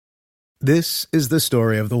This is the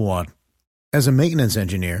story of the one. As a maintenance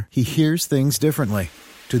engineer, he hears things differently.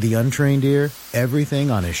 To the untrained ear,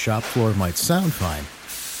 everything on his shop floor might sound fine,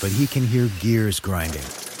 but he can hear gears grinding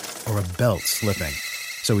or a belt slipping.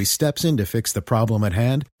 So he steps in to fix the problem at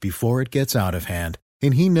hand before it gets out of hand.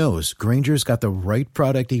 And he knows Grainger's got the right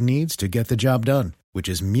product he needs to get the job done, which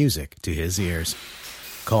is music to his ears.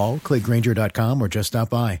 Call, click Grainger.com, or just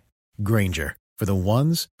stop by. Grainger, for the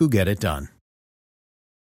ones who get it done.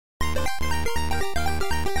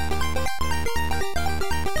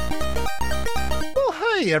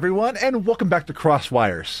 Hey everyone, and welcome back to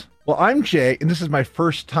Crosswires. Well, I'm Jay, and this is my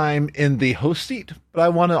first time in the host seat, but I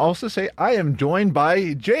want to also say I am joined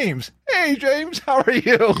by James. Hey James, how are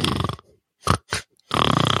you?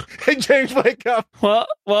 Hey James, wake up. What?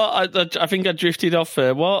 I think I drifted off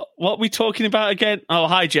there. What are we talking about again? Oh,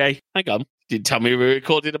 hi Jay. Hang on. Didn't tell me we were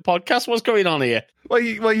recording a podcast. What's going on here? Well,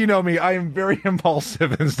 you know me. I am very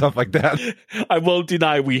impulsive and stuff like that. I won't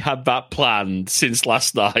deny we had that planned since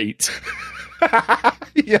last night.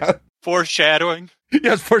 Yeah. Foreshadowing.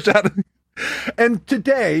 Yes, foreshadowing. And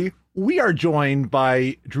today we are joined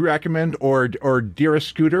by Drew Ackerman or Dearest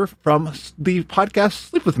Scooter from the podcast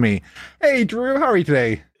Sleep With Me. Hey Drew, how are you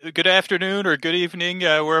today? Good afternoon or good evening,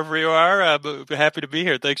 wherever you are. I'm happy to be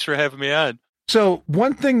here. Thanks for having me on. So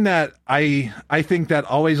one thing that I think that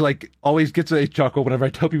always gets a chuckle whenever I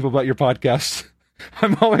tell people about your podcast,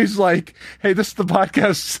 I'm always like, hey, this is the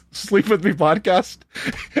podcast, Sleep With Me podcast.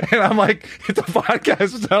 And I'm like, it's a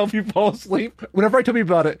podcast to help you fall asleep. Whenever I tell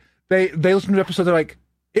people about it, they listen to episodes, they're like,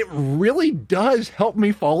 it really does help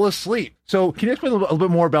me fall asleep. So can you explain a little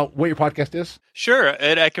bit more about what your podcast is? Sure.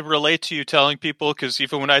 And I can relate to you telling people, because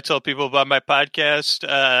even when I tell people about my podcast,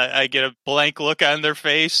 I get a blank look on their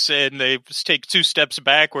face and they just take two steps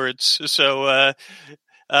backwards. So,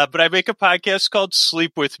 but I make a podcast called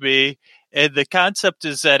Sleep With Me. And the concept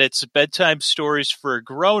is that it's bedtime stories for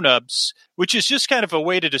grown-ups, which is just kind of a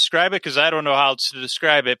way to describe it because I don't know how else to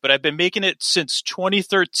describe it. But I've been making it since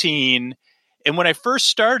 2013. And when I first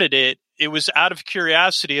started it, it was out of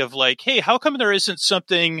curiosity of like, hey, how come there isn't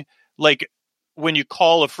something like when you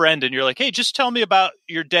call a friend and you're like, hey, just tell me about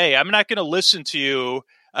your day. I'm not going to listen to you,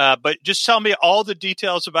 but just tell me all the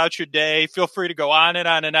details about your day. Feel free to go on and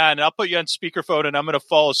on and on. And I'll put you on speakerphone and I'm going to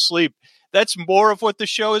fall asleep. That's more of what the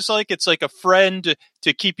show is like. It's like a friend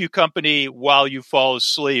to keep you company while you fall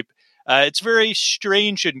asleep. It's very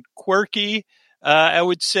strange and quirky, I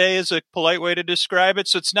would say, is a polite way to describe it.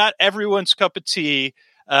 So it's not everyone's cup of tea,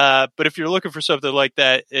 but if you're looking for something like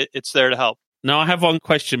that, it's there to help. Now, I have one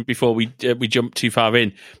question before we jump too far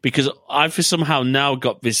in, because I've somehow now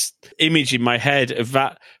got this image in my head of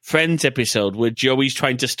that Friends episode where Joey's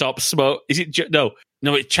trying to stop smoke. Is it no?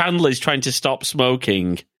 It's Chandler's trying to stop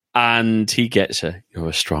smoking. And he gets her, you're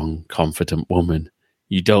a strong, confident woman.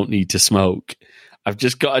 You don't need to smoke. I've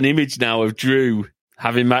just got an image now of Drew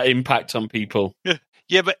having that impact on people.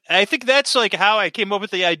 Yeah, but I think that's like how I came up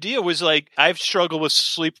with the idea was like, I've struggled with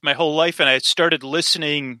sleep my whole life. And I started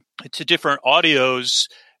listening to different audios,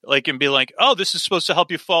 like, and be like, oh, this is supposed to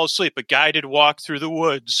help you fall asleep. A guided walk through the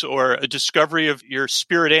woods or a discovery of your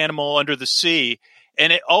spirit animal under the sea.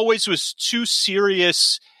 And it always was too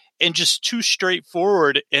serious and just too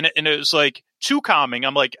straightforward, and it was like too calming.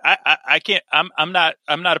 I'm like, I can't. I'm not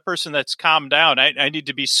a person that's calmed down. I need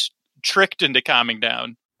to be tricked into calming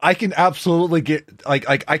down. I can absolutely get like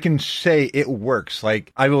I can say it works.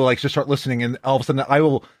 Like I will like just start listening, and all of a sudden I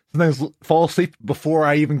will sometimes fall asleep before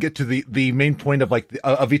I even get to the main point of like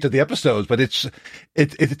of each of the episodes. But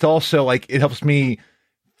it's also like it helps me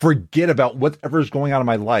forget about whatever's going on in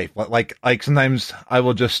my life. Like sometimes I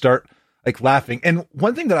will just start like laughing. And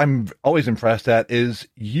one thing that I'm always impressed at is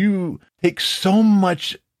you take so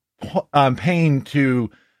much pain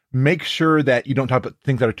to make sure that you don't talk about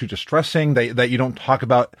things that are too distressing, that you don't talk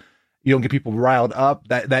about, you don't get people riled up,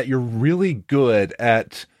 that you're really good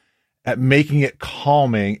at making it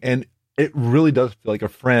calming. And it really does feel like a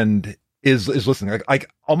friend is listening.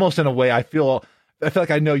 Like almost in a way, I feel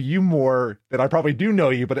like I know you more than I probably do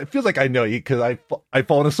know you, but it feels like I know you because I've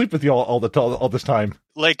fallen asleep with you all this time.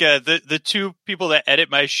 Like the two people that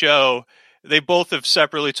edit my show, they both have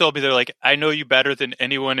separately told me, they're like, I know you better than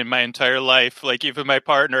anyone in my entire life. Like even my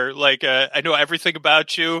partner, like I know everything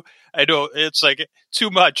about you. I know it's like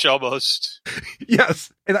too much almost.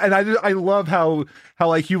 Yes. And I love how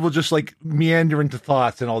like you will just like meander into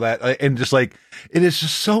thoughts and all that. And just like, it is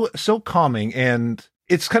just so calming. And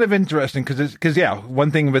it's kind of interesting because yeah,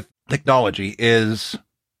 one thing with technology is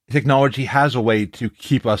technology has a way to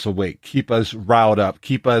keep us awake, keep us riled up,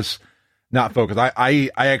 keep us not focused. I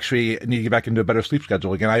actually need to get back into a better sleep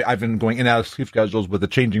schedule again. I've been going in and out of sleep schedules with a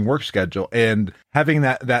changing work schedule, and having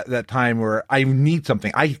that time where I need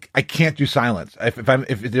something. I can't do silence. If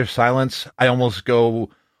there's silence, I almost go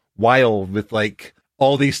wild with like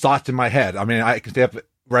all these thoughts in my head. I mean, I can stay up.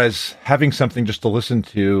 Whereas having something just to listen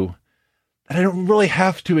to that I don't really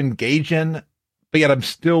have to engage in, but yet I'm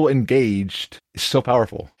still engaged, is so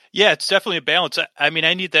powerful. Yeah, it's definitely a balance. I mean,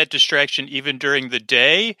 I need that distraction even during the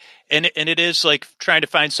day. And it is like trying to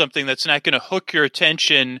find something that's not going to hook your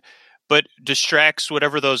attention, but distracts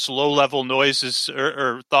whatever those low-level noises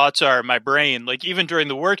or thoughts are in my brain. Like even during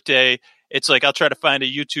the workday, it's like I'll try to find a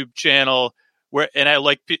YouTube channel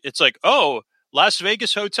and it's like, oh, Las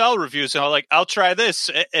Vegas hotel reviews, and I'll try this,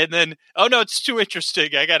 and then, oh no, it's too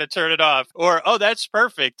interesting, I got to turn it off. Or, oh, that's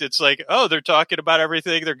perfect. It's like, oh, they're talking about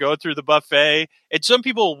everything, they're going through the buffet. And some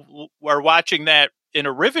people are watching that in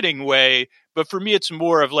a riveting way, but for me, it's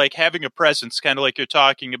more of like having a presence, kind of like you're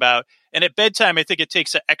talking about. And at bedtime, I think it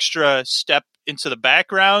takes an extra step into the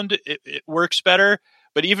background. It works better.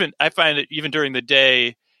 But I find it even during the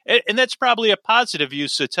day. And that's probably a positive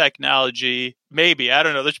use of technology. Maybe. I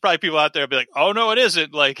don't know. There's probably people out there who'll be like, oh, no, it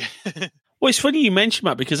isn't. Like, well, it's funny you mention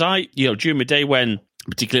that because during the day when,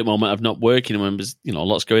 particularly at the moment of not working and when there's,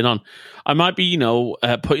 lots going on, I might be,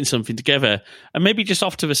 putting something together and maybe just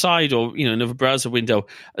off to the side or, another browser window.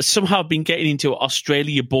 Somehow I've been getting into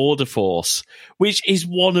Australia Border Force, which is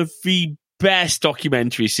one of the best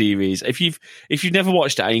documentary series. If you've never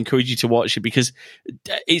watched it, I encourage you to watch it because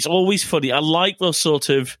it's always funny. I like those sort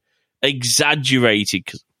of exaggerated,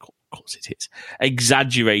 because of course it is,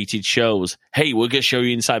 exaggerated shows. Hey, we're going to show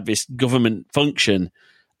you inside this government function.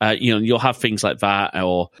 You'll have things like that,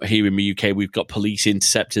 or here in the UK, we've got police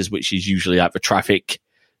interceptors, which is usually like the traffic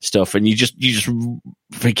stuff, and you just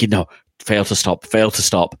thinking, no, fail to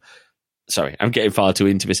stop. Sorry, I'm getting far too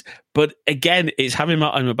into this. But again, it's having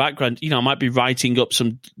that in the background. I might be writing up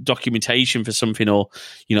some documentation for something or,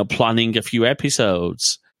 planning a few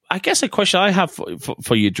episodes. I guess a question I have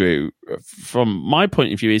for you, Drew, from my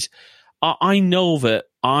point of view is, I know that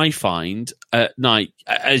I find at night,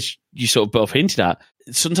 as you sort of both hinted at,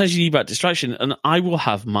 sometimes you need that distraction, and I will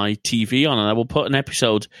have my TV on and I will put an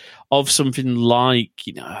episode of something like,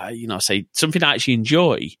 say something I actually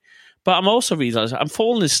enjoy. But I'm also realizing I'm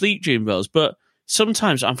falling asleep during those. But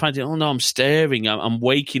sometimes I'm finding, oh no, I'm staring. I'm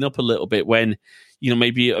waking up a little bit when,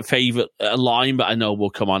 maybe a favorite line that I know will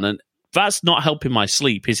come on. And that's not helping my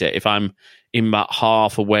sleep, is it? If I'm in that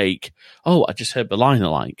half awake, oh, I just heard the line I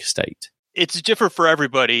like state. It's different for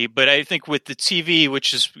everybody. But I think with the TV,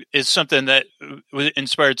 which is something that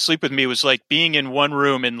inspired sleep with me, was like being in one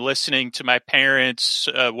room and listening to my parents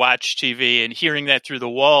watch TV and hearing that through the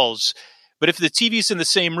walls. But if the TV's in the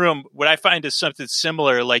same room, what I find is something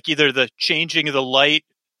similar, like either the changing of the light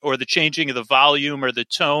or the changing of the volume or the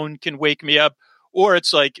tone can wake me up, or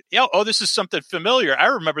it's like, this is something familiar. I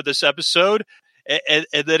remember this episode, and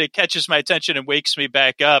then it catches my attention and wakes me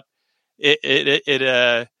back up.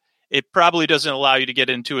 It probably doesn't allow you to get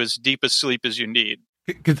into as deep a sleep as you need.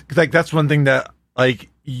 Because like that's one thing that like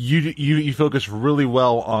you focus really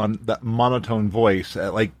well on, that monotone voice,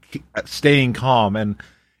 at staying calm. And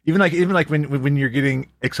even like when you're getting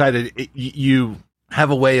excited, you have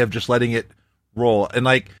a way of just letting it roll. And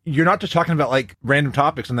like, you're not just talking about like random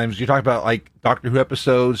topics. Sometimes you talk about like Doctor Who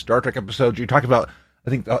episodes, Star Trek episodes. You talk about, I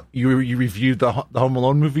think you reviewed the Home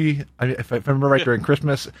Alone movie, if I remember right, during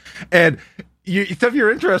Christmas, and stuff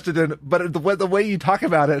you're interested in. But the way you talk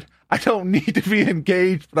about it, I don't need to be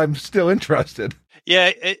engaged, but I'm still interested.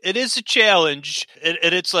 Yeah, it is a challenge, and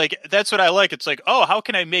it's like, that's what I like. It's like, oh, how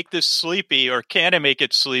can I make this sleepy, or can I make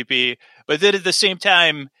it sleepy? But then at the same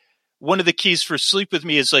time, one of the keys for sleep with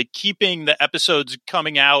me is like keeping the episodes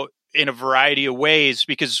coming out in a variety of ways,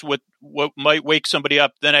 because what might wake somebody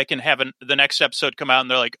up, then I can have the next episode come out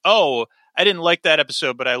and they're like, oh, I didn't like that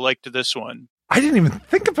episode, but I liked this one. I didn't even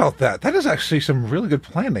think about that. That is actually some really good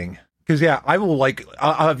planning. Because I will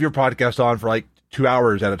I'll have your podcast on for like 2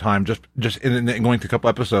 hours at a time, just in going through a couple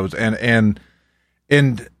episodes. And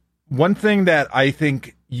one thing that I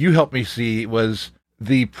think you helped me see was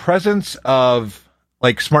the presence of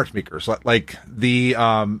like smart speakers, like the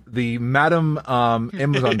Madam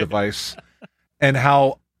Amazon device, and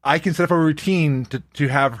how I can set up a routine to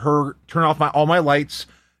have her turn off all my lights,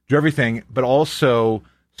 do everything, but also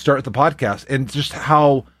start the podcast, and just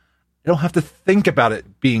how I don't have to think about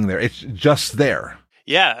it being there. It's just there.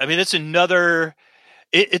 Yeah. I mean, it's another,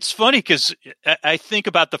 it's funny because I think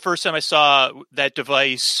about the first time I saw that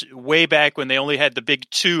device way back when they only had the big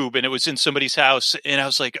tube and it was in somebody's house. And I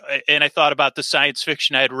was like, and I thought about the science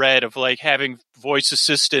fiction I had read of like having voice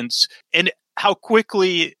assistants and how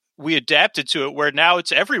quickly we adapted to it where now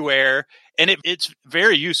it's everywhere, and it's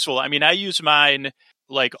very useful. I mean, I use mine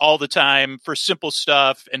like all the time for simple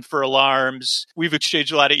stuff and for alarms. We've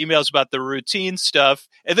exchanged a lot of emails about the routine stuff.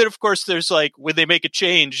 And then, of course, there's like when they make a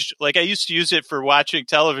change, like I used to use it for watching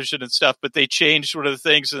television and stuff, but they changed one of the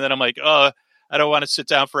things. And then I'm like, oh, I don't want to sit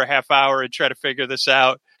down for a half hour and try to figure this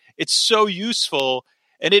out. It's so useful.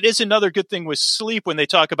 And it is another good thing with sleep when they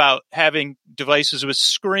talk about having devices with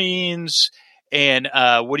screens and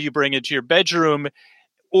what do you bring into your bedroom,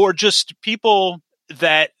 or just people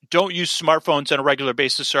that don't use smartphones on a regular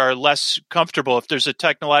basis are less comfortable if there's a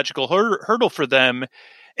technological hurdle for them,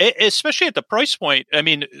 especially at the price point. I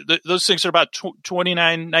mean, those things are about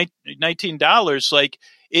 $29, $19. Like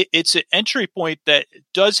it's an entry point that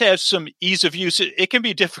does have some ease of use. It can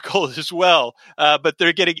be difficult as well, but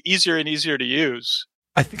they're getting easier and easier to use.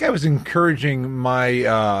 I think I was encouraging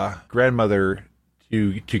my grandmother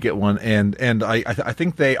to get one, and I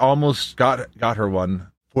think they almost got her one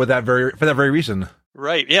for that very reason.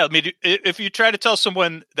 Right. Yeah. I mean, if you try to tell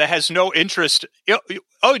someone that has no interest,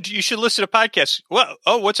 oh, you should listen to podcasts. Well,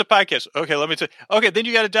 oh, what's a podcast? Okay, let me tell you. Okay, then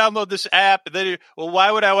you got to download this app. And then, well, why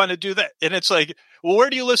would I want to do that? And it's like, well, where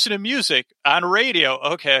do you listen to music? On radio.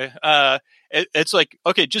 Okay. It's like,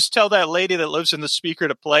 okay, just tell that lady that lives in the speaker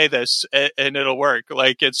to play this, and it'll work.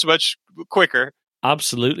 Like it's much quicker.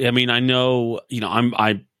 Absolutely. I mean, I know,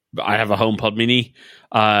 I have a HomePod Mini.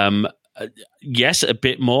 Yes, a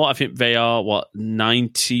bit more. I think they are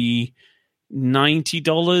 $90,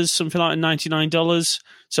 something like $99.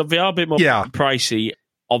 So they are a bit more pricey.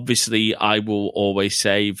 Obviously, I will always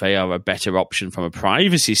say they are a better option from a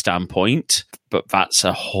privacy standpoint, but that's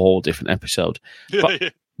a whole different episode.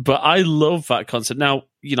 But I love that concept. Now,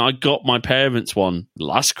 I got my parents one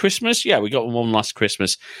last Christmas. Yeah, we got one last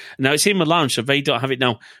Christmas. Now, it's in my lounge, so they don't have it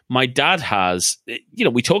now. My dad has,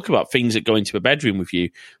 we talk about things that go into a bedroom with you.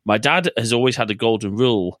 My dad has always had a golden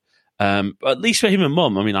rule, at least for him and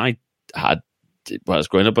mum. I mean, I had, when I was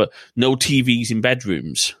growing up, but no TVs in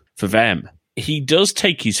bedrooms for them. He does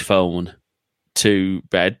take his phone to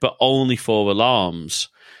bed, but only for alarms.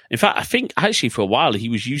 In fact, I think actually for a while he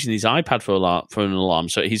was using his iPad for an alarm,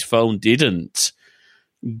 so his phone didn't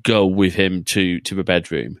go with him to the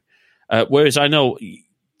bedroom. Whereas I know,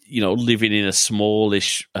 living in a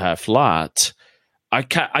smallish flat,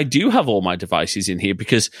 I do have all my devices in here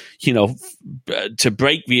because, to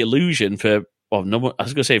break the illusion for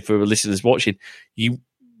the listeners watching, the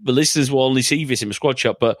listeners will only see this in the squad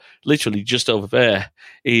shot, but literally just over there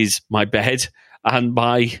is my bed and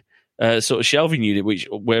my sort of shelving unit,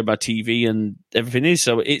 where my TV and everything is.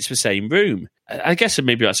 So it's the same room. I guess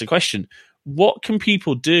maybe that's a question. What can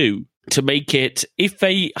people do to make it, if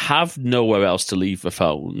they have nowhere else to leave the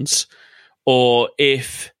phones, or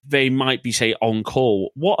if they might be, say, on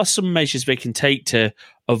call, what are some measures they can take to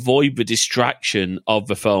avoid the distraction of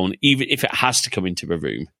the phone, even if it has to come into the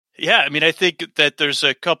room? Yeah, I mean, I think that there's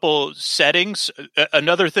a couple settings.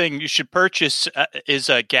 Another thing you should purchase is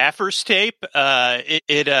a gaffer's tape.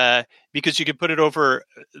 Because you can put it over.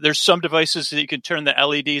 There's some devices that you can turn the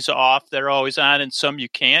LEDs off; they're always on, and some you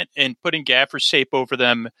can't. And putting gaffer's tape over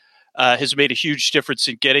them has made a huge difference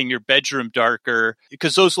in getting your bedroom darker,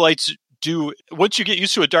 because those lights do. Once you get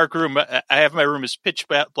used to a dark room, I have my room as pitch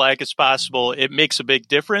black as possible. It makes a big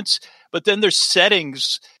difference. But then there's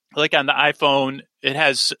settings. Like on the iPhone, it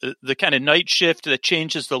has the kind of night shift that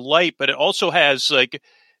changes the light, but it also has like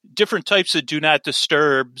different types of do not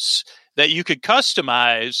disturbs that you could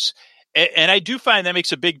customize. And I do find that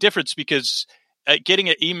makes a big difference, because getting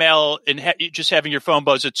an email and just having your phone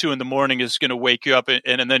buzz at 2 a.m. is going to wake you up,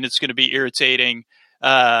 and then it's going to be irritating.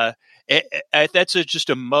 That's just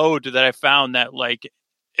a mode that I found that like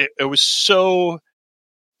it was so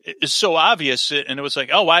obvious, and it was like,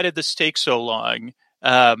 oh, why did this take so long?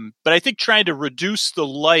 But I think trying to reduce the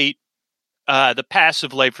light, the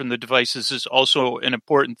passive light from the devices, is also an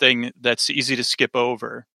important thing that's easy to skip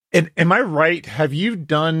over. And am I right? Have you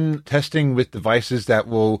done testing with devices that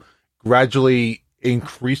will gradually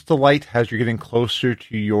increase the light as you're getting closer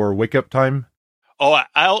to your wake up time? Oh,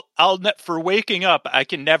 for waking up, I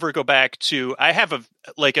can never go back to. I have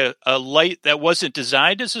a light that wasn't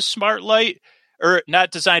designed as a smart light, or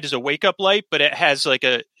not designed as a wake up light, but it has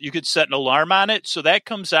you could set an alarm on it. So that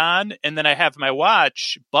comes on, and then I have my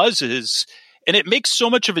watch buzzes, and it makes so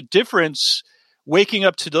much of a difference waking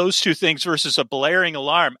up to those two things versus a blaring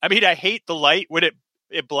alarm. I mean, I hate the light when it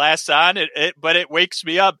blasts on, but it wakes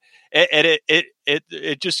me up, and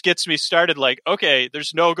it just gets me started. Like, okay,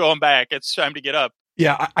 there's no going back. It's time to get up.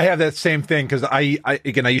 Yeah, I have that same thing, because I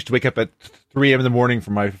used to wake up at 3 a.m. in the morning for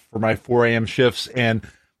my 4 a.m. shifts, and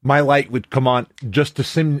my light would come on just to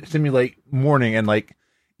simulate morning, and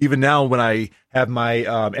even now when I have my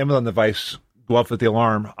Amazon device go off with the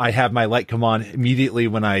alarm, I have my light come on immediately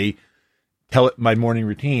when I tell it my morning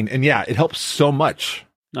routine. And yeah, it helps so much.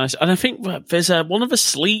 Nice. And I think there's one of the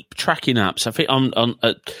sleep tracking apps. I think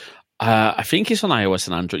I think it's on iOS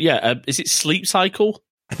and Android. Yeah, is it Sleep Cycle?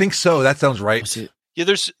 I think so. That sounds right. What's it? Yeah,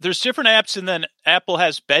 there's different apps, and then Apple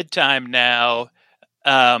has bedtime now.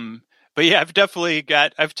 But yeah,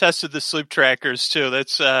 I've tested the sleep trackers too.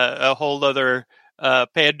 That's a whole other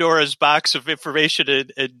Pandora's box of information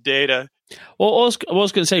and data. Well, I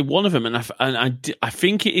was going to say one of them, and I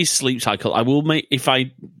think it is Sleep Cycle. I will if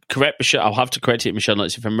I correct Michelle, I'll have to correct it in Michelle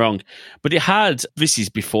notes if I'm wrong. But this is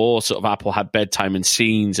before sort of Apple had bedtime and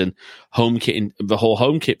scenes and HomeKit and the whole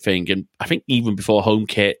HomeKit thing, and I think even before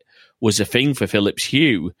HomeKit was a thing for Philips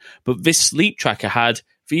Hue. But this sleep tracker had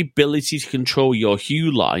the ability to control your Hue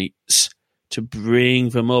lights to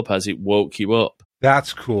bring them up as it woke you up.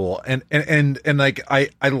 That's cool, and like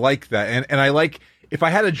I like that, and I like. If I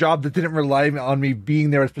had a job that didn't rely on me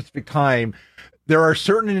being there at a specific time, there are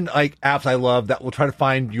certain like apps I love that will try to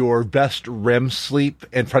find your best REM sleep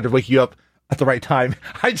and try to wake you up at the right time.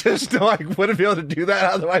 I just know I wouldn't be able to do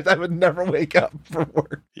that. Otherwise, I would never wake up for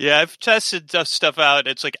work. Yeah, I've tested stuff out.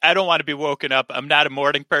 It's like, I don't want to be woken up. I'm not a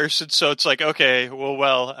morning person. So it's like, okay,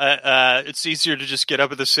 well, it's easier to just get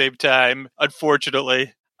up at the same time,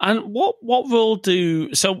 unfortunately. And what role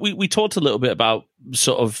do... So we talked a little bit about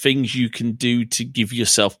sort of things you can do to give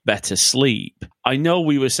yourself better sleep. I know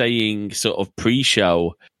we were saying sort of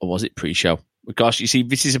pre-show, or was it pre-show? Gosh, you see,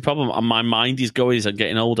 this is a problem. My mind is going as I'm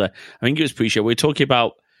getting older. I think it was pre-show. We were talking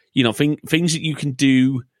about, things that you can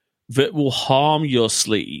do that will harm your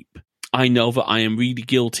sleep. I know that I am really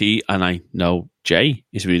guilty, and I know Jay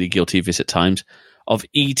is really guilty of this at times, of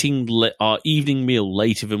eating our evening meal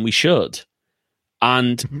later than we should.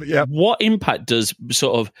 And what impact does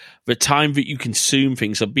sort of the time that you consume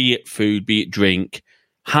things, so be it food, be it drink,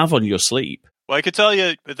 have on your sleep? Well, I can tell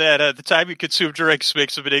you that the time you consume drinks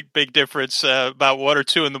makes a big difference about 1 or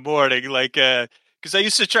 2 in the morning. Like, because I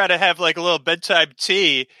used to try to have like a little bedtime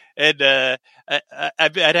tea, and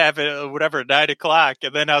I'd have it whatever 9 o'clock,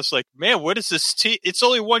 and then I was like, man, what is this tea? It's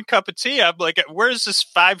only 1 cup of tea. I'm like, where is this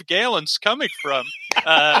 5 gallons coming from?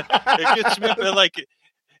 It gets me like.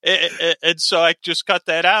 And so I just cut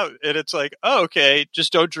that out, and it's like, oh, okay,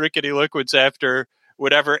 just don't drink any liquids after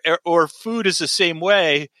whatever. Or food is the same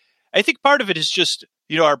way. I think part of it is just,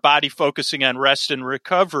 our body focusing on rest and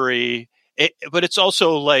recovery, but it's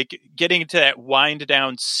also like getting into that wind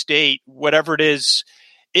down state, whatever it is.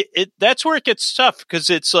 That's where it gets tough, because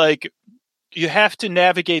it's like you have to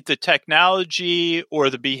navigate the technology or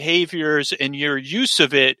the behaviors and your use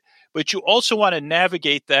of it, but you also want to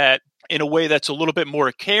navigate that in a way that's a little bit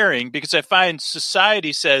more caring, because I find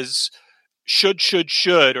society says should,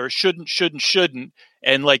 or shouldn't,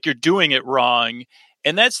 and like you're doing it wrong.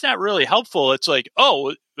 And that's not really helpful. It's like,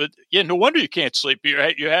 oh, yeah, no wonder you can't sleep.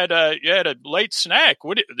 You had a late snack.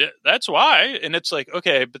 That's why. And it's like,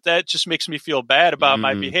 okay, but that just makes me feel bad about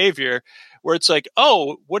my behavior, where it's like,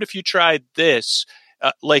 oh, what if you tried this?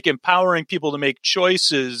 Like empowering people to make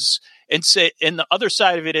choices. And the other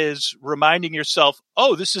side of it is reminding yourself,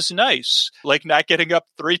 oh, this is nice. Like not getting up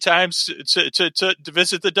 3 times to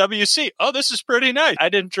visit the WC. Oh, this is pretty nice. I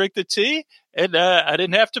didn't drink the tea, and I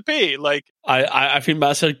didn't have to pee. Like I think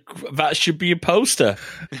that should be a poster.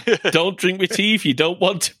 Don't drink the tea if you don't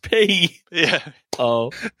want to pee. Yeah.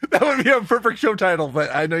 Oh, that would be a perfect show title,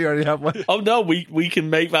 but I know you already have one. Oh no, we can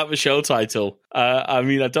make that the show title. I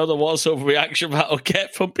mean, I don't know what sort of reaction that'll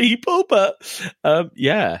get from people, but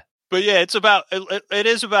yeah. But yeah, it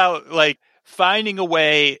is about like finding a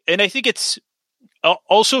way. And I think it's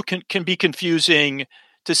also can be confusing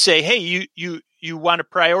to say, hey, you want to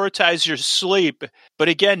prioritize your sleep, but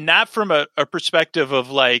again, not from a perspective of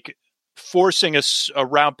like forcing a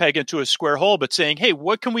round peg into a square hole, but saying, hey,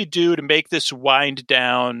 what can we do to make this wind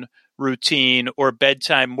down routine or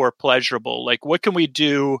bedtime more pleasurable? Like, what can we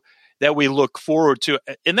do that we look forward to?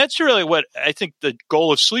 And that's really what I think the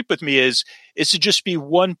goal of Sleep With Me is to just be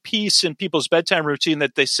one piece in people's bedtime routine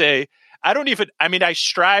that they say, I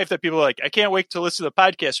strive that people are like, I can't wait to listen to the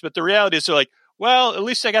podcast. But the reality is they're like, well, at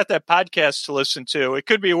least I got that podcast to listen to. It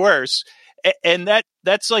could be worse. And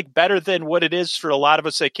that's like better than what it is for a lot of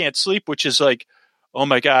us that can't sleep, which is like, oh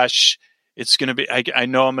my gosh, it's going to be, I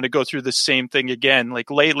know I'm going to go through the same thing again. Like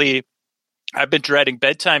lately, I've been dreading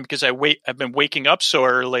bedtime because I've been waking up so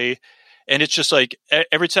early, and it's just like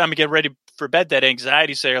every time I get ready for bed, that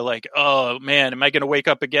anxiety's there. Like, oh man, am I going to wake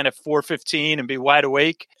up again at 4:15 and be wide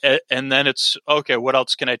awake? And then it's okay. What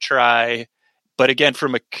else can I try? But again,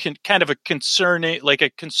 from a kind of a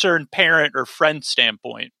concerned parent or friend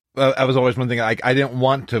standpoint. I was always one thing. I didn't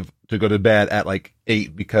want to go to bed at like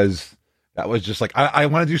 8 because that was just like I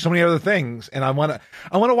want to do so many other things, and I want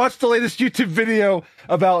to watch the latest YouTube video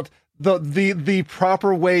about the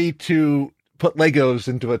proper way to put Legos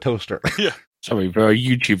into a toaster. Yeah. Sorry, there are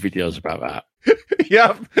YouTube videos about that.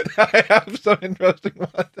 Yep, I have some interesting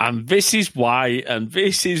ones. And this is why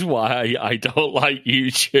I don't like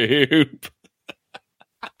YouTube.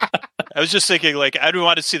 I was just thinking, like, I don't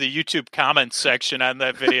want to see the YouTube comments section on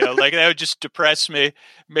that video. Like, that would just depress me,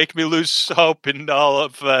 make me lose hope in all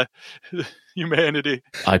of humanity.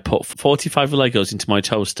 I put 45 Legos into my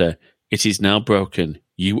toaster. It is now broken.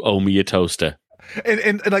 You owe me a toaster.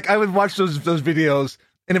 And like I would watch those videos,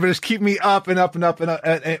 and it would just keep me up and up and up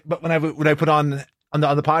but when I put on the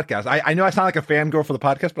podcast, I know I sound like a fangirl for the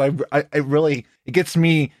podcast, but I really, it gets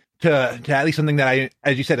me to at least something that I,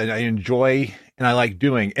 as you said, I enjoy and I like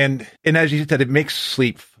doing, and as you said, it makes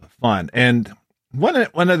sleep fun. And one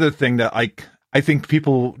other thing that I think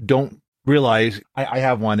people don't realize, I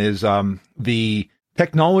have one, is the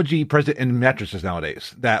technology present in mattresses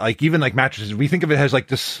nowadays. That like even like mattresses, we think of it as like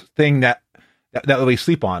this thing that we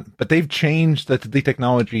sleep on, but they've changed the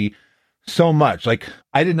technology so much. Like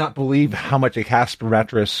I did not believe how much a Casper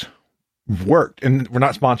mattress worked, and we're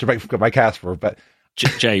not sponsored by Casper, but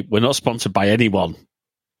Jay, we're not sponsored by anyone.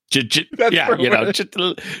 Yeah, you know.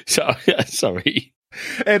 Sorry.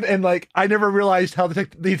 And like I never realized how the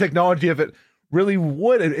technology of it really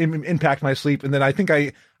would impact my sleep. And then I think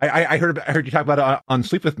I heard you talk about it on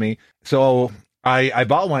Sleep With Me, so I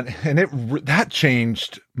bought one, and that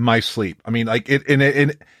changed my sleep. I mean, like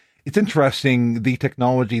it's interesting the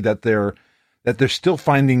technology that they're still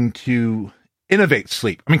finding to innovate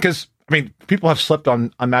sleep. I mean, people have slept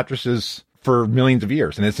on mattresses for millions of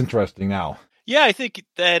years, and it's interesting now. Yeah, I think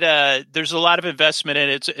that there's a lot of investment in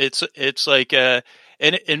it. It's like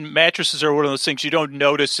and mattresses are one of those things you don't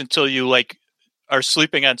notice until you like are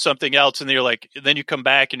sleeping on something else, and then you come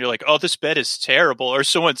back and you're like, oh, this bed is terrible, or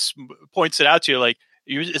someone points it out to you, like,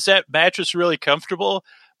 is that mattress really comfortable?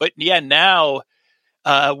 But yeah, now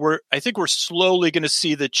I think we're slowly going to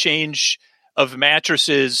see the change of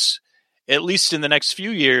mattresses, at least in the next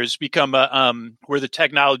few years, become where the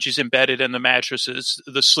technology is embedded in the mattresses,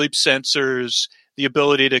 the sleep sensors, the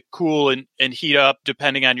ability to cool and heat up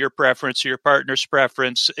depending on your preference or your partner's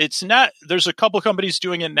preference. It's not, there's a couple companies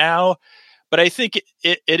doing it now, but I think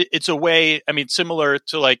it's a way, I mean, similar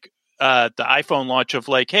to like the iPhone launch of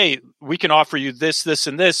like, hey, we can offer you this, this,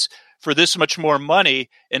 and this for this much more money,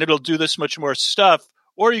 and it'll do this much more stuff.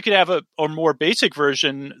 Or you could have a more basic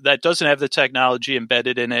version that doesn't have the technology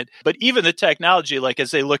embedded in it. But even the technology, like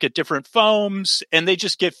as they look at different foams and they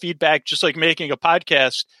just get feedback, just like making a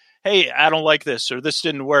podcast, hey, I don't like this, or this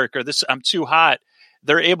didn't work, or this, I'm too hot.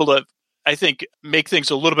 They're able to, I think, make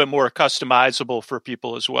things a little bit more customizable for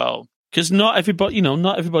people as well. Because not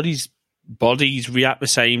everybody's bodies react the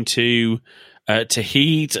same to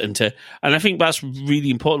heat and I think that's really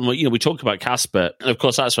important. We talk about Casper, and of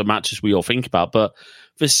course that's a mattress we all think about, but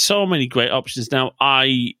there's so many great options now.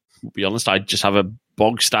 I will be honest, I just have a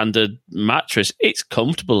bog standard mattress. It's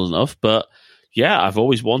comfortable enough, but yeah, I've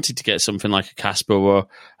always wanted to get something like a Casper, or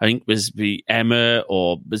I think there's the Emma,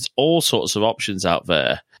 or there's all sorts of options out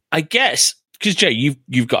there. I guess because Jay,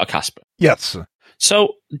 you've got a Casper. Yes.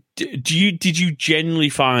 So did you generally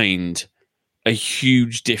find a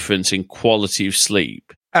huge difference in quality of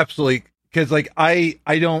sleep? Absolutely, because like I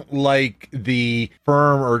don't like the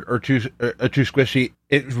firm or too squishy.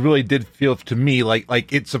 It really did feel to me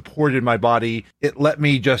like it supported my body. It let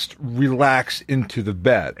me just relax into the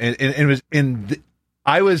bed, and it was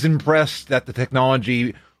I was impressed that the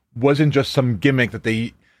technology wasn't just some gimmick that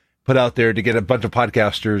they put out there to get a bunch of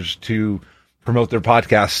podcasters to promote their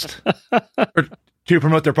podcast or to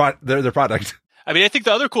promote their product. I mean, I think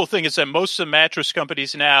the other cool thing is that most of the mattress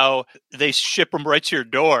companies now, they ship them right to your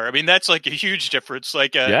door. I mean, that's like a huge difference.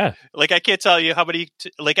 Like, like I can't tell you how many,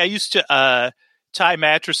 like I used to tie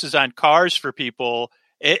mattresses on cars for people.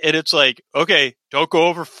 And it's like, okay, don't go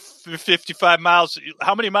over 55 miles.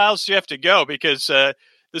 How many miles do you have to go? Because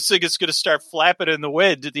this thing is going to start flapping in the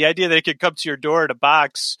wind. The idea that it could come to your door in a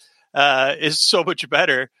box is so much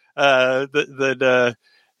better than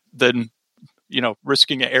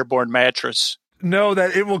risking an airborne mattress. Know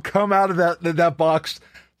that it will come out of that box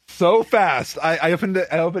so fast. I opened it,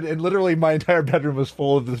 and literally my entire bedroom was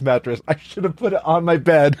full of this mattress. I should have put it on my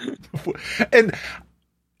bed. And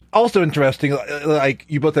also interesting, like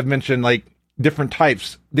you both have mentioned, like different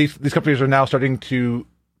types. These companies are now starting to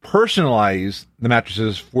personalize the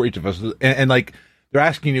mattresses for each of us, and like they're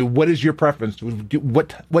asking you, what is your preference?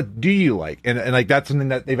 What do you like? And like, that's something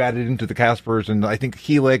that they've added into the Caspers, and I think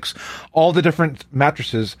Helix, all the different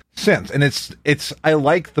mattresses since. And it's I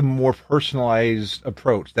like the more personalized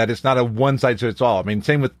approach, that it's not a one size fits all. I mean,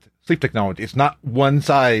 same with sleep technology. It's not one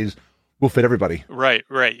size will fit everybody. Right.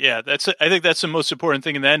 Yeah. I think that's the most important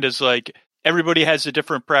thing in the end, is like, everybody has a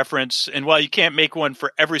different preference. And while you can't make one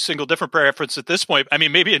for every single different preference at this point, I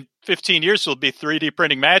mean, maybe in 15 years, there'll be 3D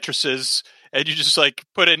printing mattresses, and you just like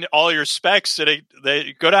put in all your specs, and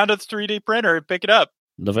they go down to the 3D printer and pick it up.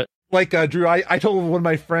 Love it. Like, Drew, I told one of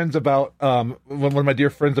my friends about, one of my dear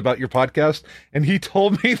friends about your podcast, and he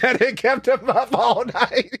told me that it kept him up all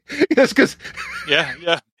night. Just because.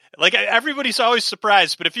 Yeah. Like, everybody's always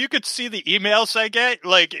surprised, but if you could see the emails I get,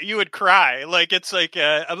 like, you would cry. Like, it's like,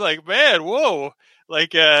 I'm like, man, whoa.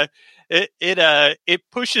 Like, it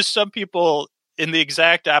pushes some people in the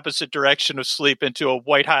exact opposite direction of sleep into a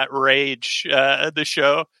white hot rage, the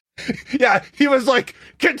show. Yeah, he was like,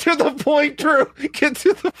 get to the point, Drew. Get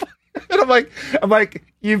to the point. And I'm like,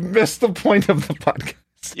 you've missed the point of the podcast.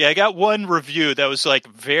 Yeah, I got one review that was like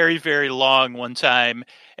very, very long one time,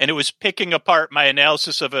 and it was picking apart my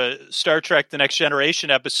analysis of a Star Trek The Next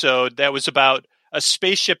Generation episode that was about a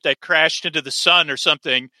spaceship that crashed into the sun or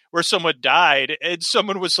something, where someone died, and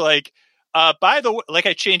someone was like, by the way, like,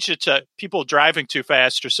 I changed it to people driving too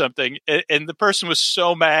fast or something, and the person was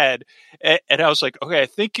so mad, and I was like, okay, I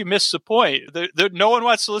think you missed the point. No one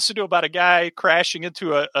wants to listen to about a guy crashing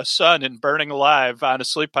into a sun and burning alive on a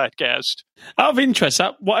sleep podcast. Out of interest,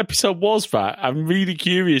 what episode was that? I'm really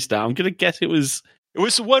curious now. I'm going to guess it was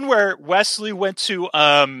the one where Wesley went to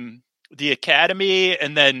the academy,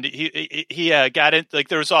 and then he got in, like,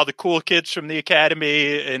 there was all the cool kids from the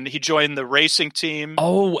academy, and he joined the racing team.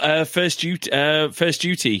 First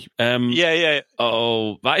Duty. Yeah.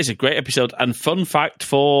 Oh, that is a great episode. And fun fact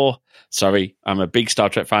sorry, I'm a big Star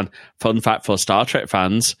Trek fan. Fun fact for Star Trek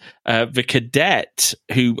fans, the cadet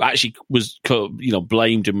who actually was,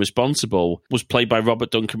 blamed and responsible was played by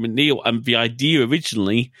Robert Duncan McNeil. And the idea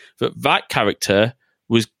originally that character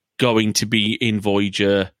was going to be in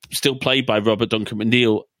Voyager, still played by Robert Duncan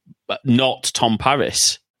McNeil, but not Tom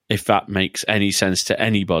Paris, if that makes any sense to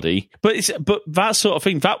anybody. But that sort of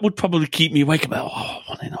thing, that would probably keep me awake about, I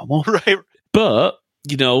want to know more. Right. But,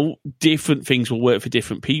 different things will work for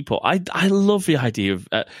different people. I love the idea of...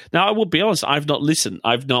 now, I will be honest, I've not listened.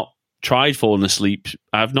 I've not tried falling asleep.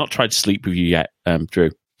 I've not tried to sleep with you yet,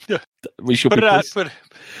 Drew. Yeah. We should put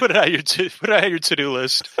it on your to-do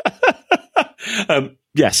list.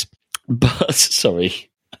 Yes, but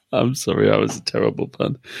sorry. I'm sorry, that was a terrible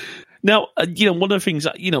pun. Now, one of the things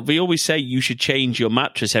that, they always say you should change your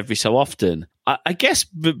mattress every so often. I guess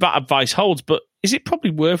that advice holds, but is it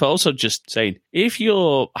probably worth also just saying, if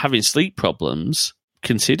you're having sleep problems,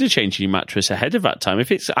 consider changing your mattress ahead of that time.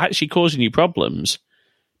 If it's actually causing you problems,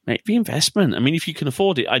 make the investment. I mean, if you can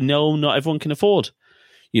afford it, I know not everyone can afford,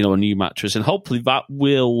 a new mattress, and hopefully that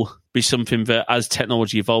will be something that, as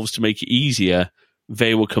technology evolves to make it easier,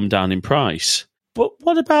 they will come down in price. But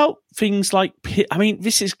what about things like,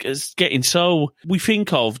 this is getting so, we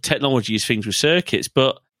think of technology as things with circuits,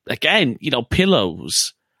 but again,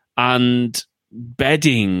 pillows and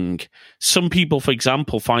bedding. Some people, for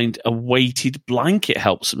example, find a weighted blanket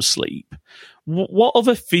helps them sleep. What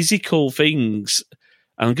other physical things,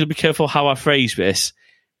 and I'm going to be careful how I phrase this,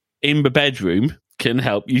 in the bedroom can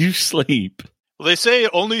help you sleep? Well, they say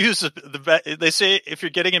only use the bed. They say if you're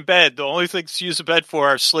getting in bed, the only things to use the bed for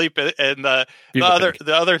are sleep and the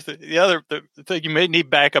other thing you may need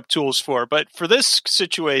backup tools for. But for this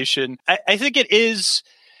situation, I think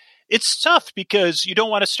it's tough because you don't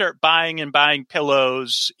want to start buying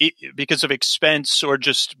pillows because of expense or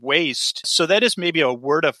just waste. So that is maybe a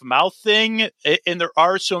word of mouth thing. And there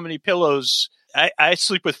are so many pillows. I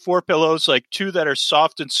sleep with 4 pillows, like 2 that are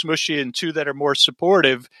soft and smushy and 2 that are more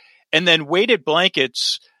supportive. And then weighted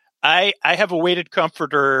blankets, I have a weighted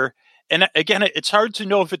comforter. And again, it's hard to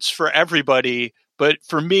know if it's for everybody, but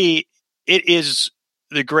for me, it is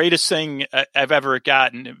the greatest thing I've ever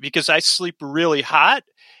gotten because I sleep really hot.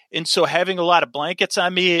 And so having a lot of blankets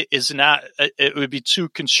on me it would be too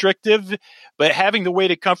constrictive. But having the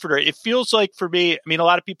weighted comforter, it feels like for me, a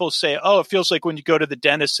lot of people say, it feels like when you go to the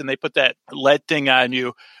dentist and they put that lead thing on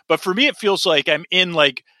you. But for me, it feels like I'm in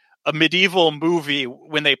like a medieval movie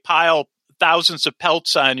when they pile thousands of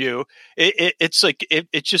pelts on you. It's like,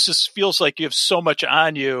 it just feels like you have so much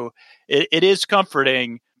on you. It is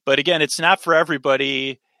comforting, but again, it's not for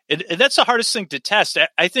everybody. And that's the hardest thing to test.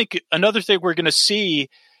 I think another thing we're going to see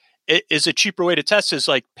is a cheaper way to test is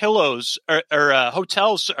like pillows or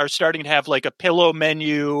hotels are starting to have like a pillow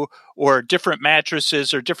menu or different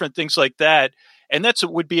mattresses or different things like that. And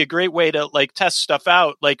would be a great way to like test stuff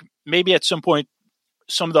out. Like maybe at some point,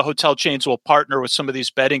 some of the hotel chains will partner with some of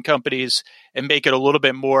these bedding companies and make it a little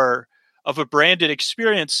bit more of a branded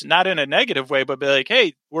experience, not in a negative way, but be like,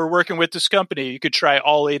 hey, we're working with this company. You could try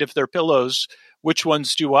all 8 of their pillows. Which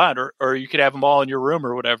ones do you want? Or you could have them all in your room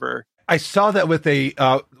or whatever. I saw that with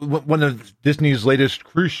one of Disney's latest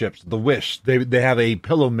cruise ships, the Wish. They have a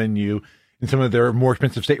pillow menu in some of their more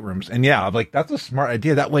expensive staterooms. And yeah, I'm like, that's a smart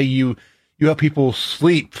idea. That way you help people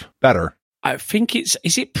sleep better. I think is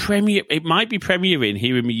it Premier? It might be Premier Inn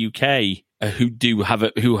here in the UK who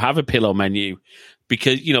have a pillow menu,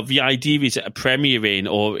 because the idea is that a Premier Inn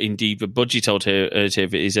or indeed the budget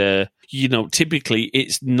alternative is typically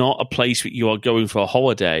it's not a place that you are going for a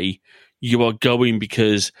holiday. You are going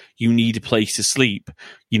because you need a place to sleep.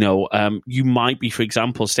 You might be, for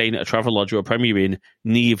example, staying at a Travelodge or a Premier Inn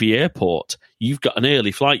near the airport. You've got an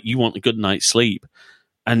early flight. You want a good night's sleep.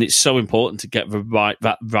 And it's so important to get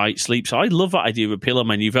that right sleep. So I love that idea of a pillow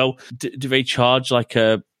menu. Though, do they charge like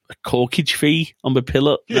a corkage fee on the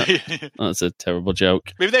pillow? No, that's a terrible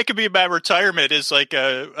joke. Maybe that could be my retirement is like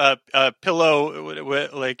a pillow,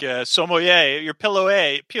 like sommelier, your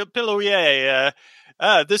pillowier.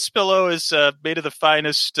 This pillow is made of the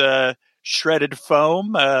finest shredded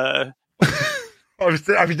foam. I was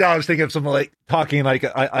thinking of someone like talking like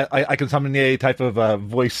I can summon a type of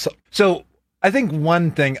voice. So I think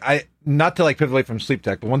one thing, not to like pivot away from sleep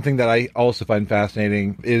tech, but one thing that I also find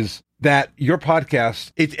fascinating is that your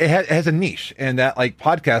podcast, it has a niche, and that like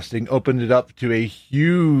podcasting opened it up to a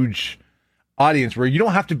huge audience where you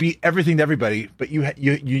don't have to be everything to everybody, but you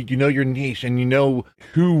know your niche and you know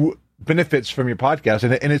who benefits from your podcast.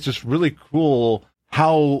 And it's just really cool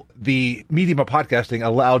how the medium of podcasting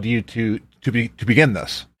allowed you to begin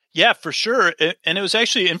this. Yeah, for sure. And it was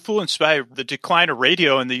actually influenced by the decline of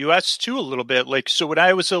radio in the U.S. too, a little bit. Like, so when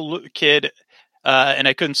I was a kid and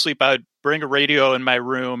I couldn't sleep, I would bring a radio in my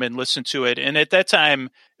room and listen to it. And at that time,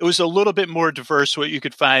 it was a little bit more diverse what you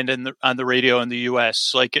could find on the radio in the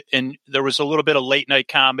U.S. Like, and there was a little bit of late night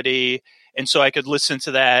comedy. And so I could listen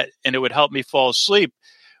to that and it would help me fall asleep.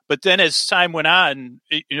 But then as time went on,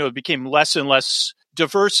 it became less and less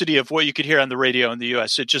diversity of what you could hear on the radio in the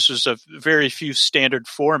U.S. It just was a very few standard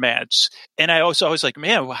formats. And I was always like,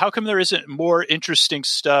 man, how come there isn't more interesting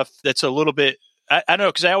stuff that's a little bit, I don't know,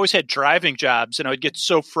 because I always had driving jobs and I would get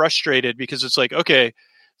so frustrated because it's like, okay,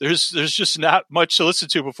 there's just not much to listen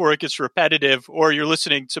to before it gets repetitive, or you're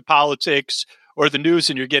listening to politics or the news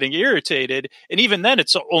and you're getting irritated. And even then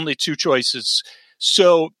it's only 2 choices.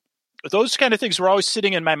 So those kind of things were always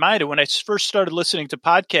sitting in my mind. And when I first started listening to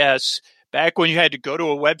podcasts, back when you had to go to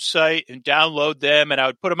a website and download them, and I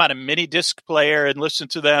would put them on a mini disc player and listen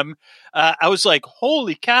to them, I was like,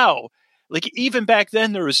 holy cow. Like, even back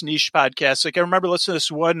then, there was niche podcasts. Like, I remember listening to this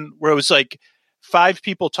one where it was like 5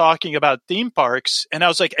 people talking about theme parks. And I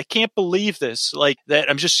was like, I can't believe this. Like, that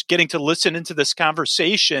I'm just getting to listen into this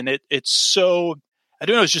conversation. It's so, I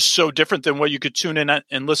don't know, it's just so different than what you could tune in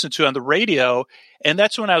and listen to on the radio. And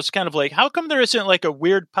that's when I was kind of like, how come there isn't like a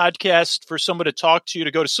weird podcast for someone to talk to you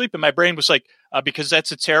to go to sleep? And my brain was like, because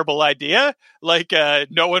that's a terrible idea. Like,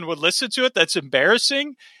 no one would listen to it. That's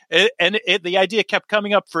embarrassing. And the idea kept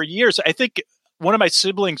coming up for years. I think one of my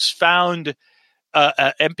siblings found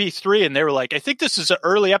MP3 and they were like, I think this is an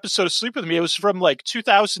early episode of Sleep With Me. It was from like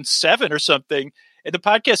 2007 or something. And the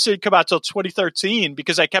podcast didn't come out till 2013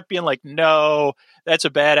 because I kept being like, no, that's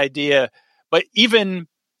a bad idea. But even,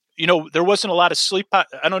 there wasn't a lot of sleep. I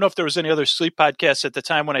don't know if there was any other sleep podcasts at the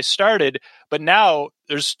time when I started, but now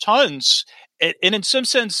there's tons. And in some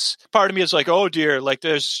sense, part of me is like, oh dear, like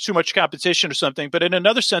there's too much competition or something. But in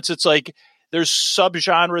another sense, it's like there's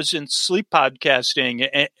subgenres in sleep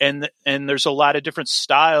podcasting, and there's a lot of different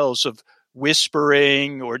styles of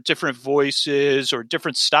whispering or different voices or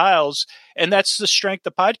different styles. And that's the strength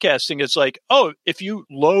of podcasting. It's like, oh, if you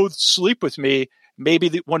loathe Sleep With Me,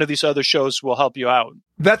 maybe one of these other shows will help you out.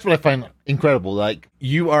 That's what I find incredible. Like,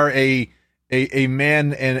 you are a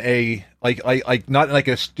man and a like not like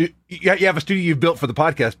a you have a studio you've built for the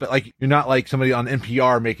podcast, but like you're not like somebody on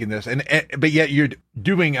NPR making this, but yet you're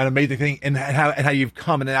doing an amazing thing, and how you've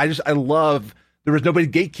come. And I love there was nobody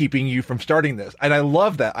gatekeeping you from starting this, and I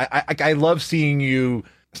love that. I love seeing you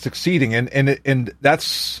succeeding, and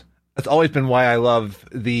that's always been why I love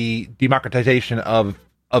the democratization of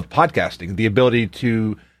podcasting, the ability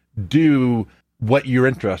to do what you're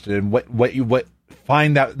interested in, what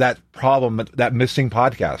find that problem, that missing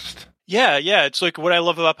podcast. Yeah. It's like what I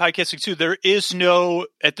love about podcasting too. There is no,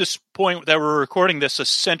 at this point that we're recording this, a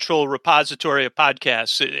central repository of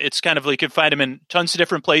podcasts. It's kind of like you can find them in tons of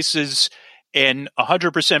different places and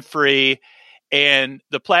 100% free. and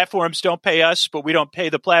the platforms don't pay us, but we don't pay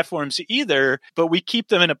the platforms either. But we keep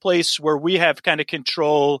them in a place where we have kind of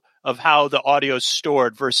control of how the audio is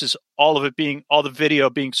stored versus all the video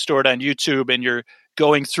being stored on YouTube, and you're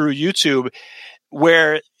going through YouTube,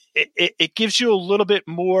 where it gives you a little bit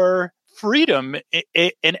more freedom,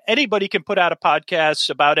 and anybody can put out a podcast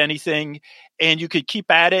about anything, and you could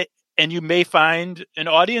keep at it, and you may find an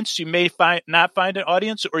audience, you may not find an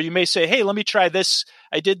audience, or you may say, hey, let me try this.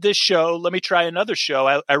 I did this show. Let me try another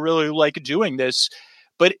show. I really like doing this.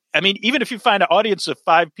 But I mean, even if you find an audience of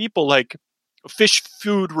 5 people, like a fish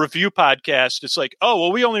food review podcast, it's like, oh,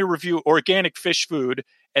 well, we only review organic fish food,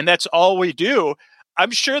 and that's all we do.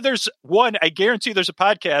 I'm sure I guarantee there's a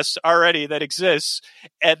podcast already that exists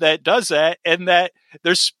and that does that, and that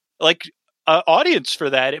there's like an audience for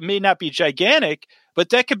that. It may not be gigantic, but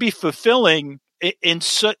that could be fulfilling in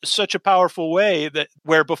such a powerful way that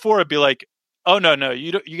where before it'd be like, oh, no,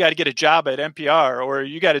 you got to get a job at NPR, or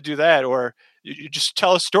you got to do that, or you just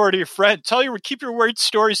tell a story to your friend. Keep your weird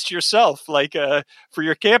stories to yourself, like for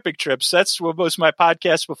your camping trips. That's what was my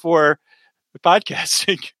podcast before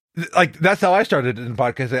podcasting. Like, that's how I started in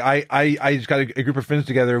podcasting. I just got a group of friends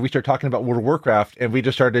together. We started talking about World of Warcraft, and we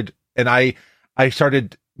just started, and I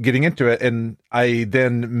started getting into it. And I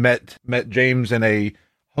then met James in a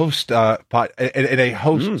host in a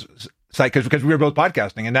host site because we were both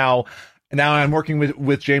podcasting. And now I'm working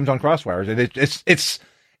with James on Crosswires. And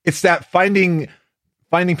it's that finding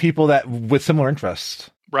people that with similar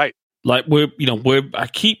interests. Right. Like I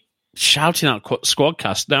keep shouting out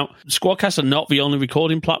Squadcast. Now, Squadcast are not the only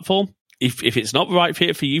recording platform. If it's not the right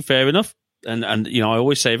fit for you, fair enough. And I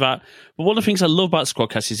always say that. But one of the things I love about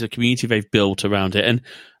Squadcast is the community they've built around it. And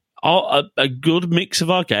a good mix of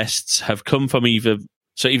our guests have come from either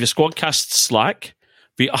Squadcast Slack,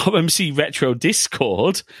 the RMC Retro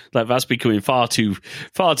Discord. Like, that's becoming far too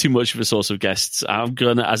much of a source of guests.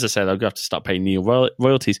 As I said, I'm gonna have to start paying Neil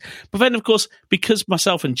royalties. But then, of course, because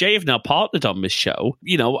myself and Jay have now partnered on this show,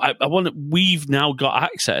 we've now got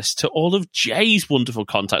access to all of Jay's wonderful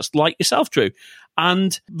contacts, like yourself, Drew.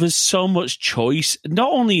 And there's so much choice,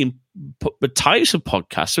 not only in the types of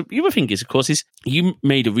podcasts. The other thing is, of course, is you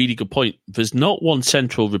made a really good point. There's not one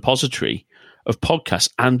central repository of podcasts,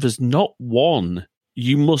 and there's not one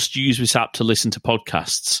you must use this app to listen to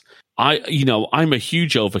podcasts. I'm a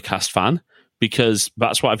huge Overcast fan because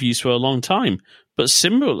that's what I've used for a long time. But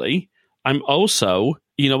similarly, I'm also,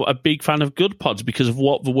 a big fan of Good Pods because of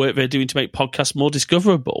what the work they're doing to make podcasts more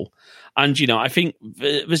discoverable. And, I think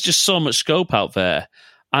there's just so much scope out there.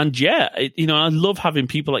 And yeah, I love having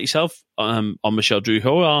people like yourself on the show, Drew,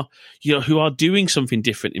 who are doing something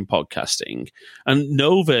different in podcasting and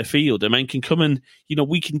know their field, and then can come and,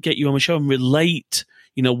 we can get you on the show and relate,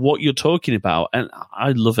 what you're talking about. And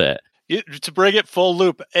I love it. To bring it full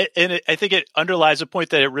loop, and I think it underlies a point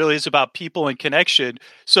that it really is about people and connection.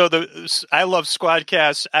 So I love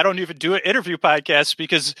Squadcast. I don't even do an interview podcast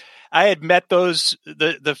because I had met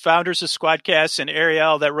the founders of Squadcast and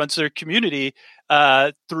Ariel that runs their community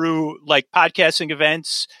through like podcasting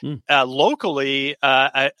events locally.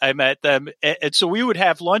 I met them, and so we would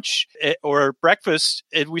have lunch or breakfast,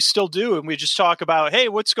 and we still do, and we just talk about, hey,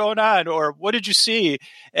 what's going on, or what did you see,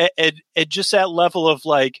 and just that level of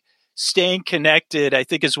like staying connected, I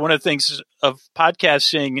think, is one of the things of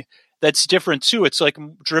podcasting that's different too. It's like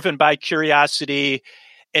driven by curiosity.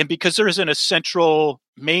 And because there isn't a central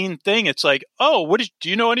main thing, it's like, oh, do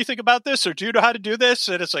you know anything about this? Or do you know how to do this?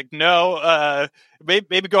 And it's like, no,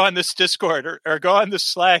 maybe go on this Discord or go on this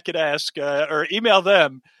Slack and ask, or email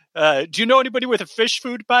them. Do you know anybody with a fish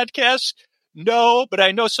food podcast? No, but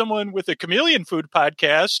I know someone with a chameleon food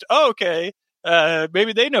podcast. Oh, okay.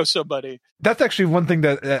 Maybe they know somebody. That's actually one thing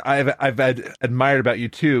that I've admired about you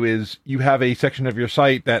too, is you have a section of your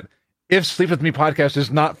site that if Sleep With Me podcast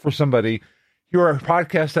is not for somebody, here are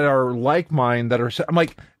podcasts that are like mine that are, I'm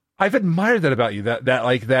like, I've admired that about you,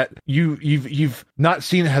 that you've not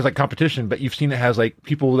seen it as like competition, but you've seen it as like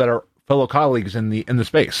people that are fellow colleagues in the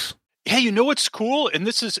space. Yeah, you know what's cool? And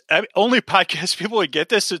this is only podcast people would get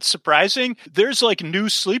this. It's surprising. There's like new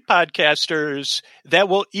sleep podcasters that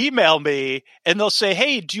will email me and they'll say,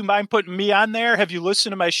 hey, do you mind putting me on there? Have you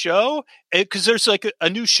listened to my show? Because there's like a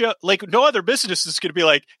new show, like no other business is going to be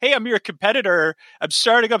like, hey, I'm your competitor. I'm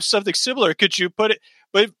starting up something similar. Could you put it?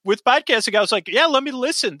 But with podcasting, I was like, yeah, let me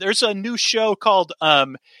listen. There's a new show called,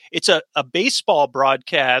 it's a baseball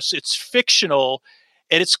broadcast. It's fictional.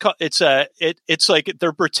 And it's like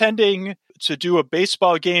they're pretending to do a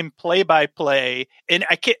baseball game play-by-play. And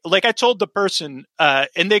I can't, like I told the person,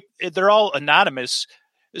 and they're all anonymous.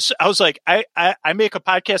 So I was like, I make a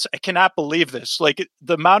podcast. I cannot believe this. Like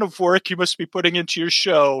the amount of work you must be putting into your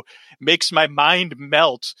show makes my mind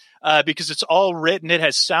melt because it's all written. It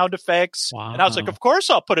has sound effects. Wow. And I was like, of course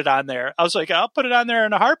I'll put it on there. I was like, I'll put it on there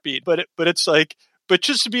in a heartbeat. But it's like, but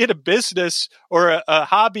just to be in a business or a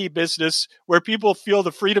hobby business where people feel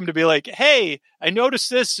the freedom to be like, hey, I noticed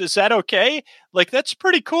this. Is that okay? Like, that's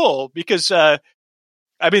pretty cool because, I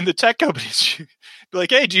mean, the tech companies be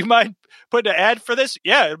like, hey, do you mind putting an ad for this?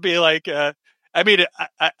 Yeah, it'd be like, I mean,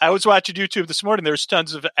 I was watching YouTube this morning. There's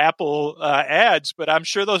tons of Apple ads, but I'm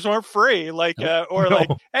sure those weren't free. Like, like,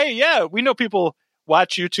 hey, yeah, we know people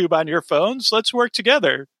watch YouTube on your phones. Let's work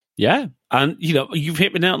together. Yeah. And, you've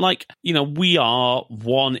hit me now. Like, we are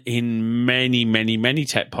one in many, many, many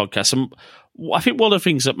tech podcasts. And I think one of the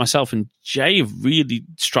things that myself and Jay are really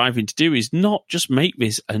striving to do is not just make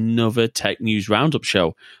this another tech news roundup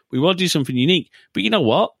show. We want to do something unique. But you know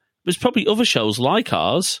what? There's probably other shows like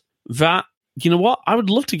ours that, I would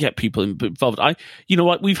love to get people involved.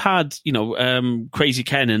 We've had, Crazy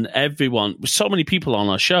Ken and everyone, so many people on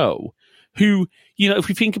our show who, if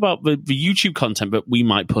we think about the YouTube content that we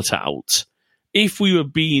might put out, if we were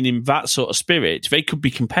being in that sort of spirit, they could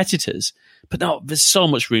be competitors. But no, there's so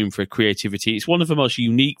much room for creativity. It's one of the most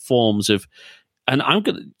unique forms of, and I'm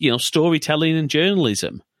going to, storytelling and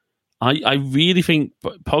journalism. I really think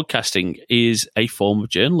podcasting is a form of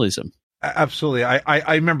journalism. Absolutely.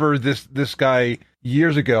 I remember this guy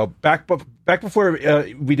years ago, back before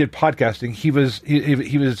we did podcasting. He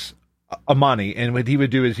was Amani, and what he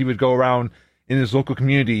would do is he would go around in his local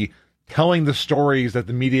community telling the stories that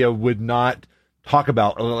the media would not talk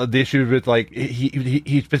about. The issue with, like,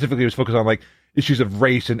 he specifically was focused on, like, issues of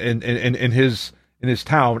race in his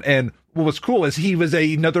town. And what was cool is he was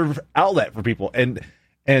another outlet for people.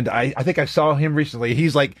 And I think I saw him recently.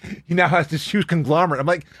 He's like, he now has this huge conglomerate. I'm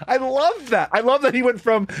like, I love that. I love that he went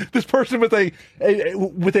from this person with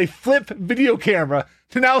a flip video camera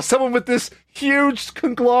to now someone with this huge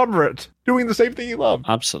conglomerate doing the same thing he loved.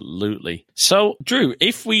 Absolutely. So, Drew,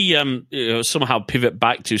 if we somehow pivot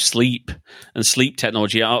back to sleep and sleep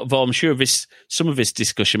technology, although I'm sure some of this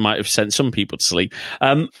discussion might have sent some people to sleep,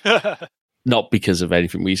 not because of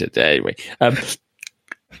anything we said anyway.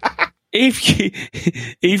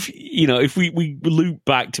 If we loop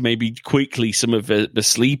back to maybe quickly some of the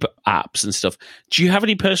sleep apps and stuff, do you have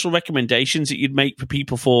any personal recommendations that you'd make for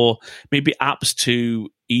people for maybe apps to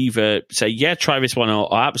either say, yeah, try this one, or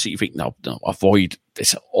apps that you think, no, avoid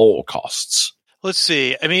this at all costs? Let's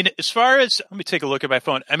see. I mean, as far as, let me take a look at my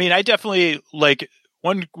phone. I mean, I definitely like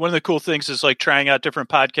one of the cool things is like trying out different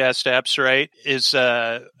podcast apps, right? Is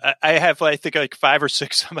I have, I think, like 5 or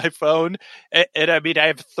 6 on my phone. And I mean, I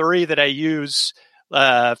have 3 that I use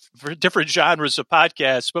for different genres of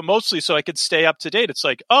podcasts, but mostly so I can stay up to date. It's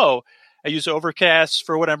like, I use Overcast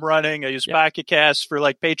for what I'm running. I use Pocket Cast for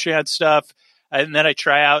like Patreon stuff. And then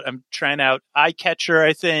I'm trying out iCatcher,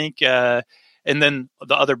 I think. And then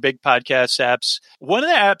the other big podcast apps. One of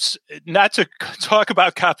the apps, not to talk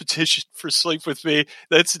about competition for sleep with me,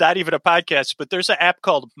 that's not even a podcast, but there's an app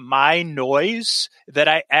called My Noise that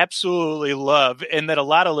I absolutely love and that a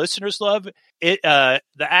lot of listeners love. The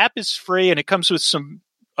app is free and it comes with some,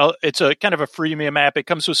 it's a kind of a freemium app. It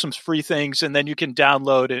comes with some free things and then you can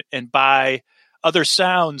download it and buy other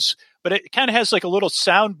sounds, but it kind of has like a little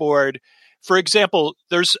soundboard. For example,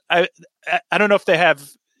 there's, I don't know if they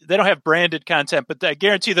don't have branded content, but I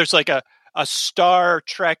guarantee there's like a Star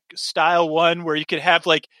Trek style one where you could have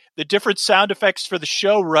like the different sound effects for the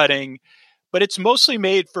show running, but it's mostly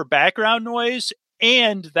made for background noise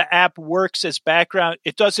and the app works as background.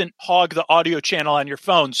 It doesn't hog the audio channel on your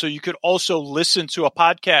phone. So you could also listen to a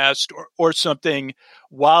podcast or something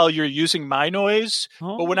while you're using My Noise.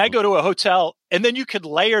 Oh. But when I go to a hotel, and then you could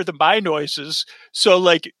layer the My Noises. So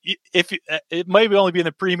like if it might only be in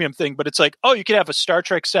the premium thing, but it's like, you could have a Star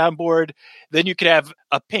Trek soundboard. Then you could have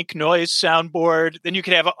a Pink Noise soundboard. Then you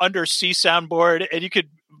could have an undersea soundboard and you could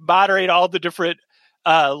moderate all the different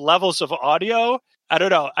levels of audio. I don't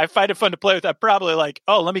know. I find it fun to play with. I'm probably like,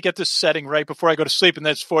 let me get this setting right before I go to sleep. And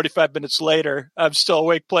then it's 45 minutes later, I'm still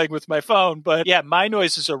awake playing with my phone. But yeah, My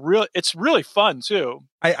Noise is it's really fun too.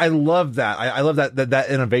 I love that. I love that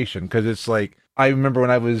innovation. Cause it's like, I remember when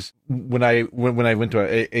I went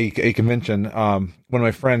to a convention, one of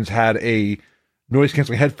my friends had a noise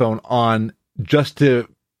canceling headphone on just to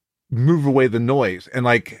move away the noise. And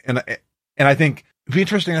I think it'd be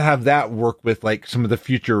interesting to have that work with like some of the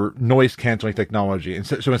future noise canceling technology. And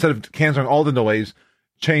so instead of canceling all the noise,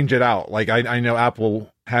 change it out. Like I know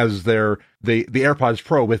Apple has the AirPods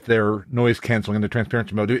Pro with their noise canceling and the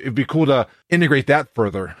transparency mode. It'd be cool to integrate that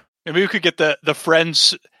further. Maybe we could get the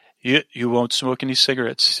Friends You won't smoke any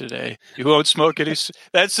cigarettes today. You won't smoke any.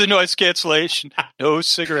 That's the noise cancellation. No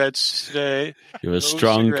cigarettes today. You're a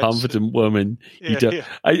strong, confident woman. You don't. Yeah.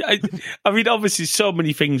 I mean, obviously, so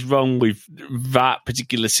many things wrong with that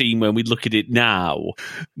particular scene when we look at it now,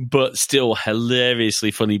 but still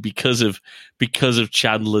hilariously funny because of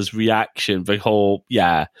Chandler's reaction. The whole,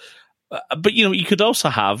 yeah. But you could also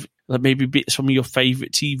have like maybe bits from your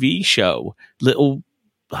favorite TV show, little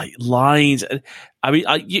like lines. I mean,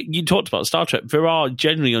 you talked about Star Trek. There are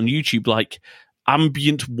generally on YouTube like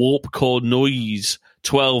ambient warp core noise,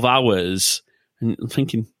 12 hours. And I'm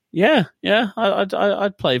thinking, yeah,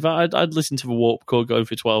 I'd play that. I'd listen to the warp core going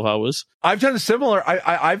for 12 hours. I've done similar.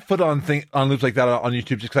 I've put on loops like that on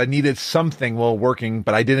YouTube just because I needed something while working,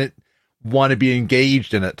 but I didn't want to be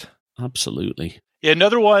engaged in it. Absolutely. Yeah,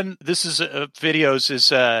 another one. This is videos. Is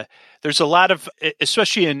there's a lot of,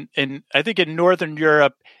 especially in I think in Northern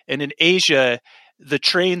Europe and in Asia, the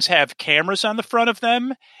trains have cameras on the front of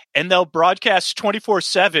them, and they'll broadcast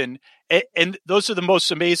 24/7. And those are the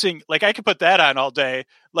most amazing. Like I could put that on all day,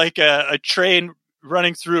 like a train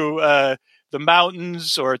running through the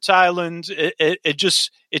mountains or Thailand.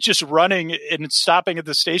 It's just running and stopping at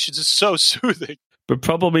the stations is so soothing. The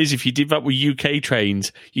problem is, if you did that with UK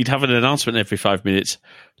trains, you'd have an announcement every 5 minutes.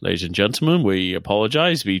 Ladies and gentlemen, we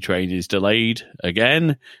apologise. The train is delayed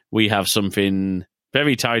again. We have something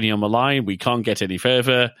very tiny on the line. We can't get any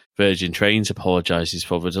further. Virgin Trains apologises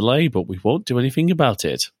for the delay, but we won't do anything about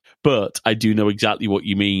it. But I do know exactly what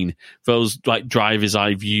you mean. Those like driver's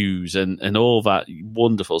eye views and all that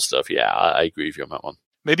wonderful stuff. Yeah, I agree with you on that one.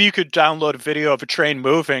 Maybe you could download a video of a train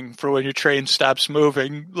moving for when your train stops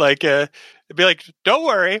moving. Like, it'd be like, "Don't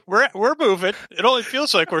worry, we're moving. It only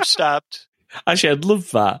feels like we're stopped." Actually, I'd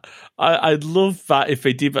love that. I'd love that if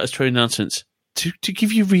they did that as train announcements to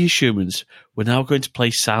give you reassurance. We're now going to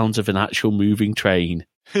play sounds of an actual moving train.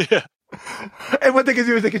 Yeah. And what they can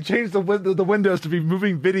do is they can change the windows to be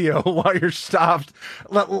moving video while you're stopped,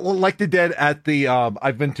 like they did at the.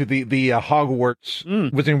 I've been to the Hogwarts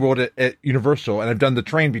Wizarding World at Universal, and I've done the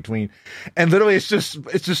train between, and literally it's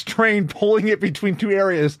just train pulling it between two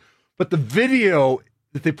areas, but the video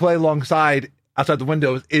that they play alongside outside the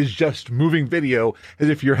windows is just moving video as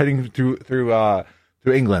if you're heading through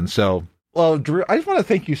England. So. Well, Drew, I just want to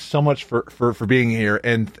thank you so much for being here,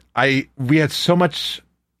 and we had so much.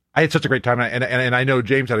 I had such a great time, and I know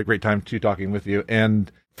James had a great time too talking with you.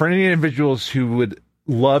 And for any individuals who would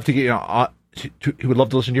love to get who would love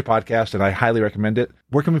to listen to your podcast, and I highly recommend it.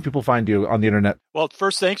 Where can people find you on the internet? Well,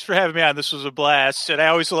 first, thanks for having me on. This was a blast, and I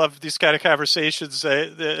always love these kind of conversations.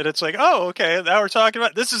 And it's like, oh, okay, now we're talking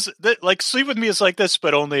about this. Is like Sleep With Me is like this,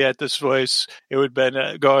 but only at this voice. It would have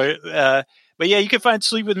been going, but yeah, you can find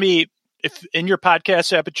Sleep With Me. If in your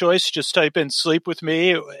podcast app of choice, just type in Sleep With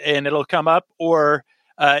Me and it'll come up. Or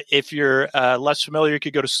if you're less familiar, you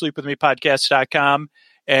could go to sleepwithmepodcast.com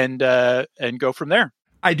and go from there.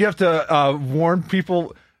 I do have to warn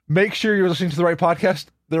people, make sure you're listening to the right podcast.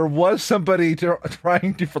 There was somebody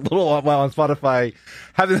trying to, for a little while on Spotify,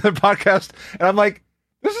 have another podcast. And I'm like,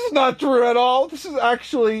 this is not true at all. This is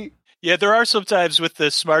actually... Yeah, there are some times with the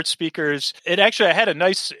smart speakers. I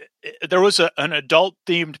had there was an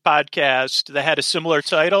adult-themed podcast that had a similar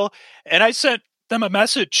title, and I sent them a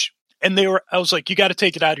message, and I was like, you got to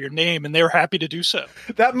take it out of your name, and they were happy to do so.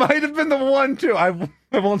 That might have been the one, too. I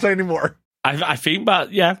won't say anymore. I think that,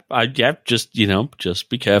 just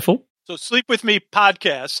be careful. So Sleep With Me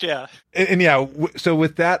podcast, yeah. And yeah, so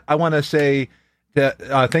with that, I want to say...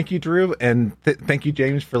 thank you, Drew, and thank you,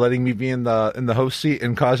 James, for letting me be in the host seat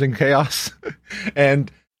and causing chaos.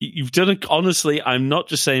 And you've done honestly, I'm not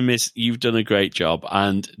just saying this. You've done a great job.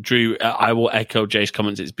 And Drew, I will echo Jay's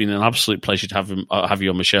comments. It's been an absolute pleasure to have you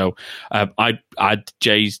on the show. I'd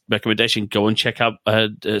Jay's recommendation. Go and check out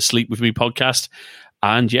Sleep With Me podcast.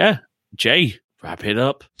 And yeah, Jay, wrap it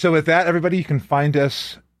up. So with that, everybody, you can find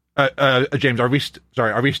us. James, are we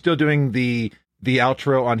still doing the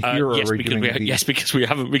outro on here? Yes, because we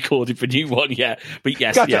haven't recorded the new one yet. But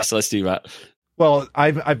yes, gotcha. Yes, let's do that. Well,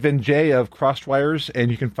 I've been Jay of Crosswires, and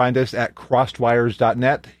you can find us at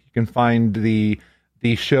crosswires.net. You can find the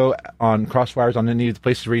show on Crosswires on any of the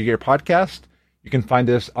places where you get your podcast. You can find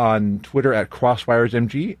us on Twitter at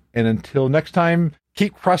CrosswiresMG. And until next time,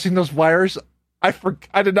 keep crossing those wires. I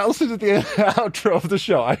did not listen to the outro of the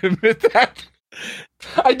show. I admit that.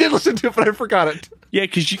 I did listen to it, but I forgot it. Yeah,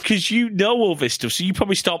 because you know all this stuff, so you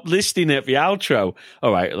probably stop listening at the outro.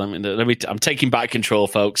 All right, let me. I'm taking back control,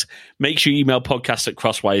 folks. Make sure you email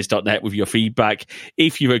podcast@crosswires.net with your feedback.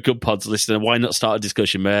 If you're a Good Pods listener, why not start a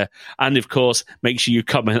discussion there? And of course, make sure you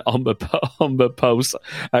comment on the post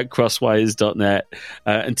at crosswires.net.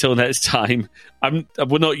 Until next time,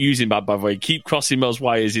 we're not using that, by the way. Keep crossing those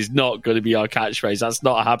wires is not going to be our catchphrase. That's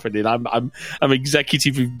not happening. I'm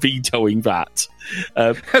executively vetoing that.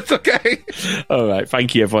 That's okay. All right.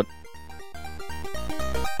 Thank you, everyone.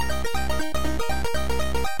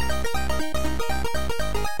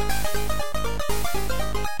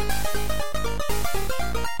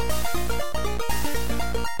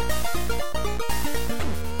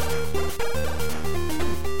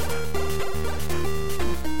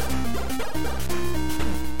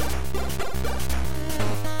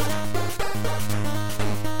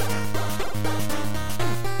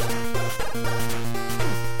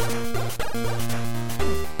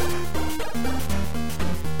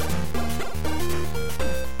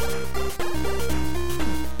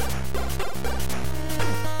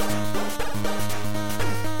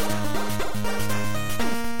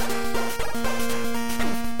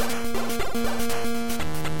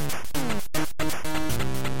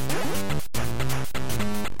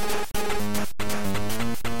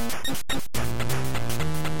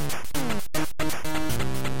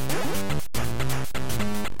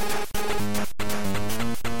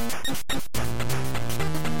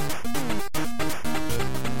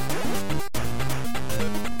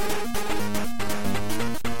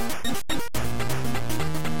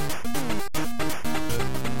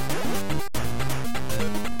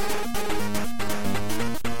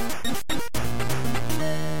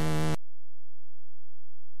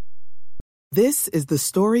 This is the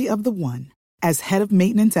story of the one. As head of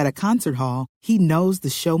maintenance at a concert hall, he knows the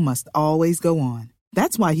show must always go on.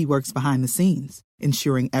 That's why he works behind the scenes,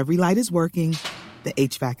 ensuring every light is working, the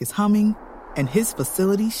HVAC is humming, and his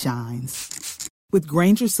facility shines. With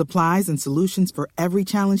Grainger's supplies and solutions for every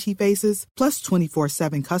challenge he faces, plus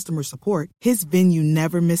 24/7 customer support, his venue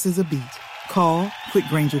never misses a beat. Call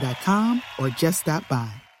quickgrainger.com or just stop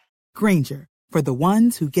by. Grainger, for the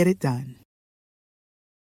ones who get it done.